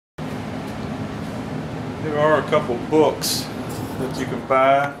There are a couple books that you can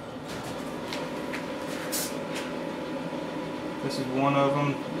buy. This is one of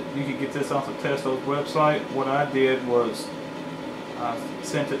them. You can get this off of Testo's website. What I did was I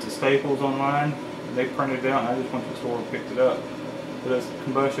sent it to Staples online. They printed it out and I just went to the store and picked it up. But it's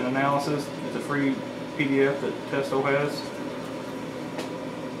Combustion Analysis. It's a free PDF that Testo has.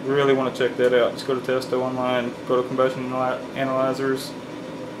 You really want to check that out. Just go to Testo online, go to Combustion Analyzers,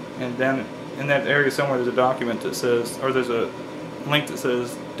 and down in that area somewhere there's a document that says, or there's a link that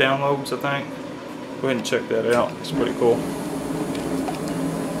says downloads, I think. Go ahead and check that out. It's pretty cool.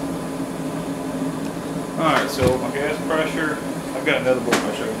 Alright, so my gas pressure, I've got another book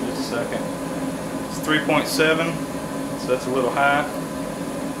I'll show you in just a second. It's 3.7, so that's a little high.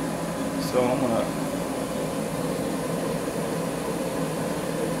 So I'm going to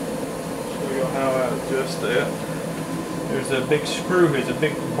show you how I adjust that. There's a big screw, here's a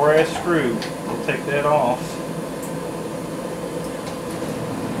big brass screw. We'll take that off.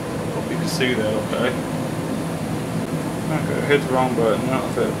 Hope you can see that okay. Okay, I hit the wrong button. I don't know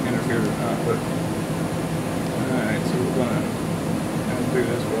if that interfered or not, but alright, so we're going to do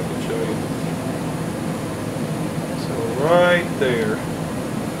this so I can show you. So right there.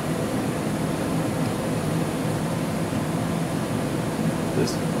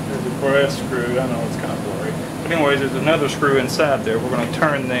 There's a brass screw. I know it's kind of blurry. But anyways, there's another screw inside there. We're going to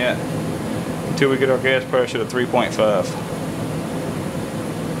turn that until we get our gas pressure to 3.5.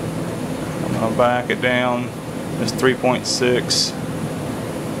 I'm going to back it down. It's 3.6,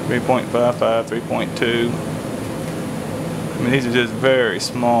 3.55, 3.2. I mean, these are just very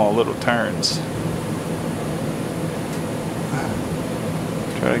small little turns.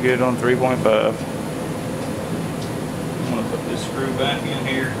 Try to get it on 3.5. I'm going to put this screw back in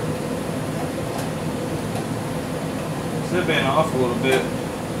here. It's been off a little bit.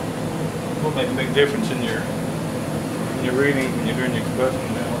 It will make a big difference in your reading when you're doing your combustion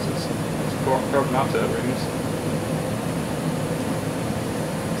analysis. It's carbon dioxide readings.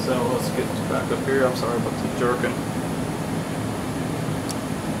 So let's get back up here. I'm sorry about the jerking.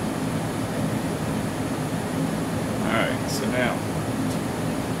 Alright, so now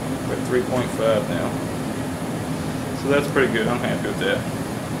we're at 3.5 now. So that's pretty good. I'm happy with that.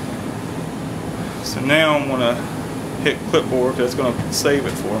 So now I'm going to hit clipboard. That's going to save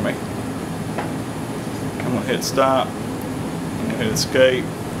it for me. I'm going to hit stop. I'm going to hit escape.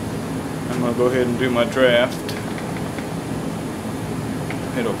 I'm going to go ahead and do my draft.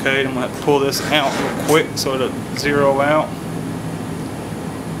 Hit OK. I'm going to have to pull this out real quick so it'll zero out.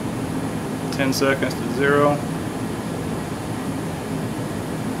 10 seconds to zero.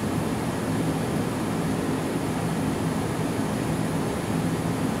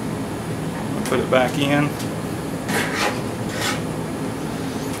 Put it back in.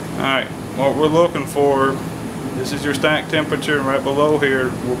 Alright, what we're looking for, this is your stack temperature, and right below here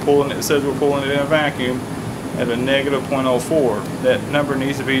we're pulling it, it says we're pulling it in a vacuum at a negative 0.04. That number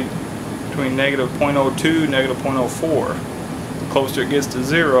needs to be between negative 0.02 and negative 0.04. The closer it gets to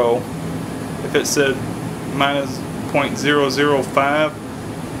zero, if it said minus 0.005,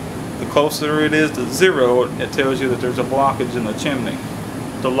 the closer it is to zero, it tells you that there's a blockage in the chimney.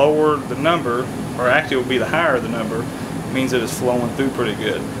 The lower the number, or actually it will be the higher the number, means that it's flowing through pretty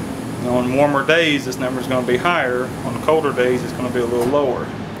good. Now on warmer days this number is going to be higher, on colder days it's going to be a little lower.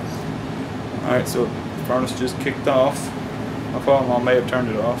 Alright, so the furnace just kicked off. My father-in-law may have turned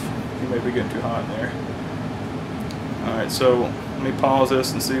it off. He may be getting too hot in there. Alright, so let me pause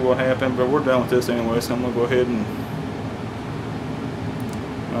this and see what happened, but we're done with this anyway, so I'm going to go ahead and,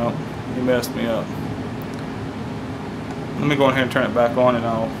 well, he messed me up. Let me go ahead and turn it back on and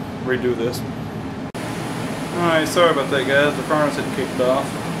I'll redo this. Alright, sorry about that guys, the furnace had kicked off.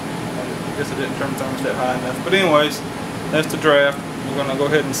 I guess I didn't turn the thermostat high enough. But anyways, that's the draft. We're going to go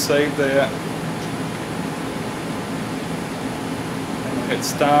ahead and save that. I'm going to hit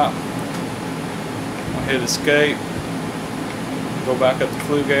stop. I'm going to hit escape. Go back up to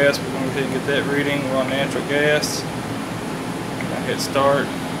flue gas. We're going to go ahead and get that reading. We're on natural gas. I'm going to hit start.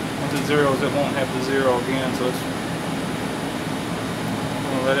 Once it zeros, it won't have to zero again, so it's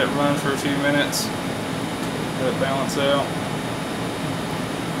let it run for a few minutes, let it balance out.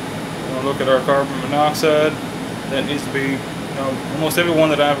 We're going to look at our carbon monoxide. That needs to be, almost every one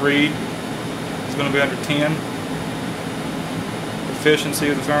that I read is going to be under 10. Efficiency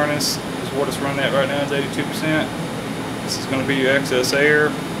of the furnace is what it's running at right now, is 82%. This is going to be your excess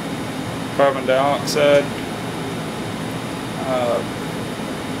air, carbon dioxide.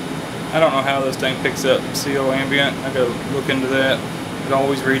 I don't know how this thing picks up CO ambient. I got to look into that. It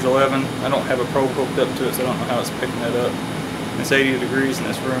always reads 11. I don't have a probe hooked up to it, so I don't know how it's picking that up. It's 80 degrees in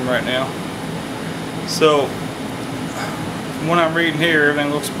this room right now. So from what I'm reading here,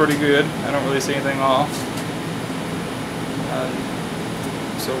 everything looks pretty good. I don't really see anything off.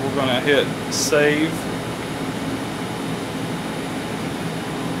 So we're going to hit save.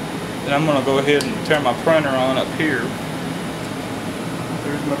 And I'm going to go ahead and turn my printer on up here.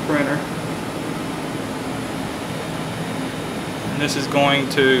 There's my printer. And this is going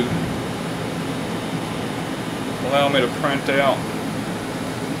to allow me to print out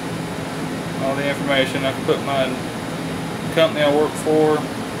all the information. I can put my company I work for,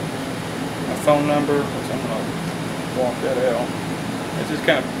 my phone number, which I'm going to walk that out. It just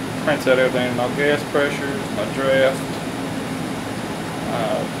kind of prints out everything, my gas pressures, my draft.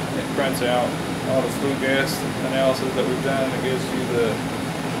 It prints out all the flue gas analysis that we've done. It gives you the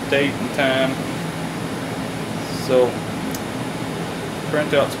date and time. So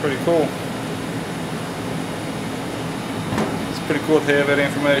printout's pretty cool. It's pretty cool to have that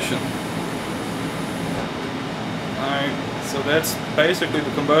information. Alright, so that's basically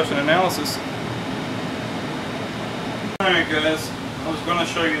the combustion analysis. Alright guys, I was going to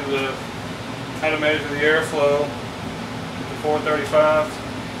show you how to measure the airflow at the 435.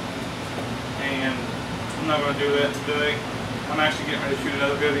 And I'm not going to do that today. I'm actually getting ready to shoot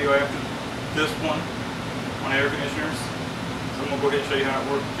another video after this one on air conditioners. So I'm going to go ahead and show you how it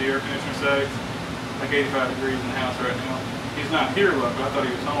works with the air conditioner side. Like 85 degrees in the house right now. He's not here, look. I thought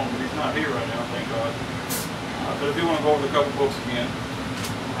he was home, but he's not here right now, thank God. But I do want to go over a couple books again.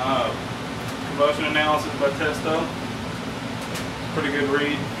 Combustion Analysis by Testo. Pretty good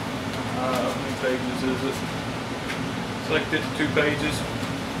read. How many pages is it? It's like 52 pages.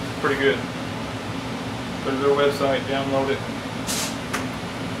 Pretty good. Go to their website, download it.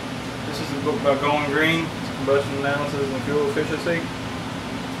 This is a book by Going Green. It's Combustion Analysis and Fuel Efficiency.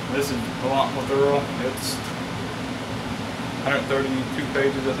 This is a lot more thorough. It's 132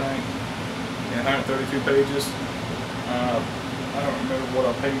 pages, I think. Yeah, 132 pages. I don't remember what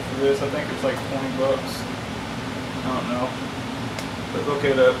I paid for this. I think it's like 20 bucks. I don't know. But look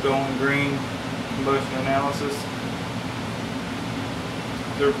at Going Green, Combustion Analysis.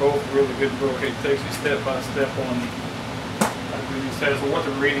 They're both really good book. It takes you step by step on these tests or what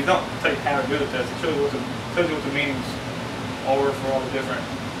the readings. Don't tell you how to do the test. It shows you what the meanings are for all the different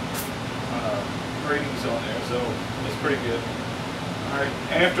readings on there. So it's pretty good. All right.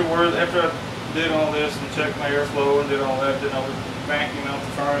 Afterwards, after I did all this and checked my airflow and did all that, then I would vacuum out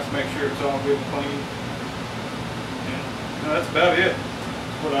the furnace, make sure it's all good and clean. And that's about it.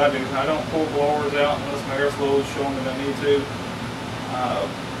 That's what I do. I don't pull blowers out unless my airflow is showing that I need to.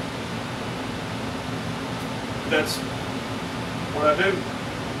 That's what I do.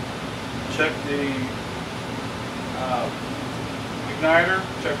 Check the igniter,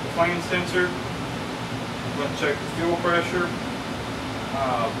 check the flame sensor, I'm going to check the fuel pressure,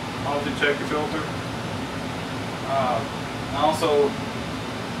 also check the filter. I also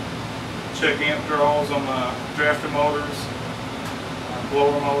check amp draws on my drafter motors,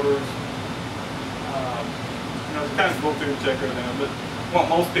 blower motors. Kind of go through and check everything. But what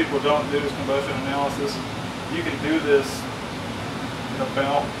most people don't do is combustion analysis. You can do this in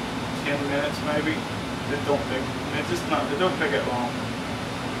about 10 minutes maybe. It don't take that long.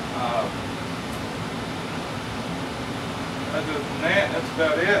 Other than that, that's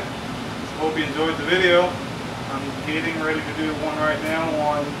about it. Hope you enjoyed the video. I'm getting ready to do one right now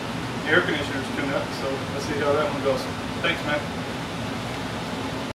on air conditioners tune-up, so let's see how that one goes. Thanks, man.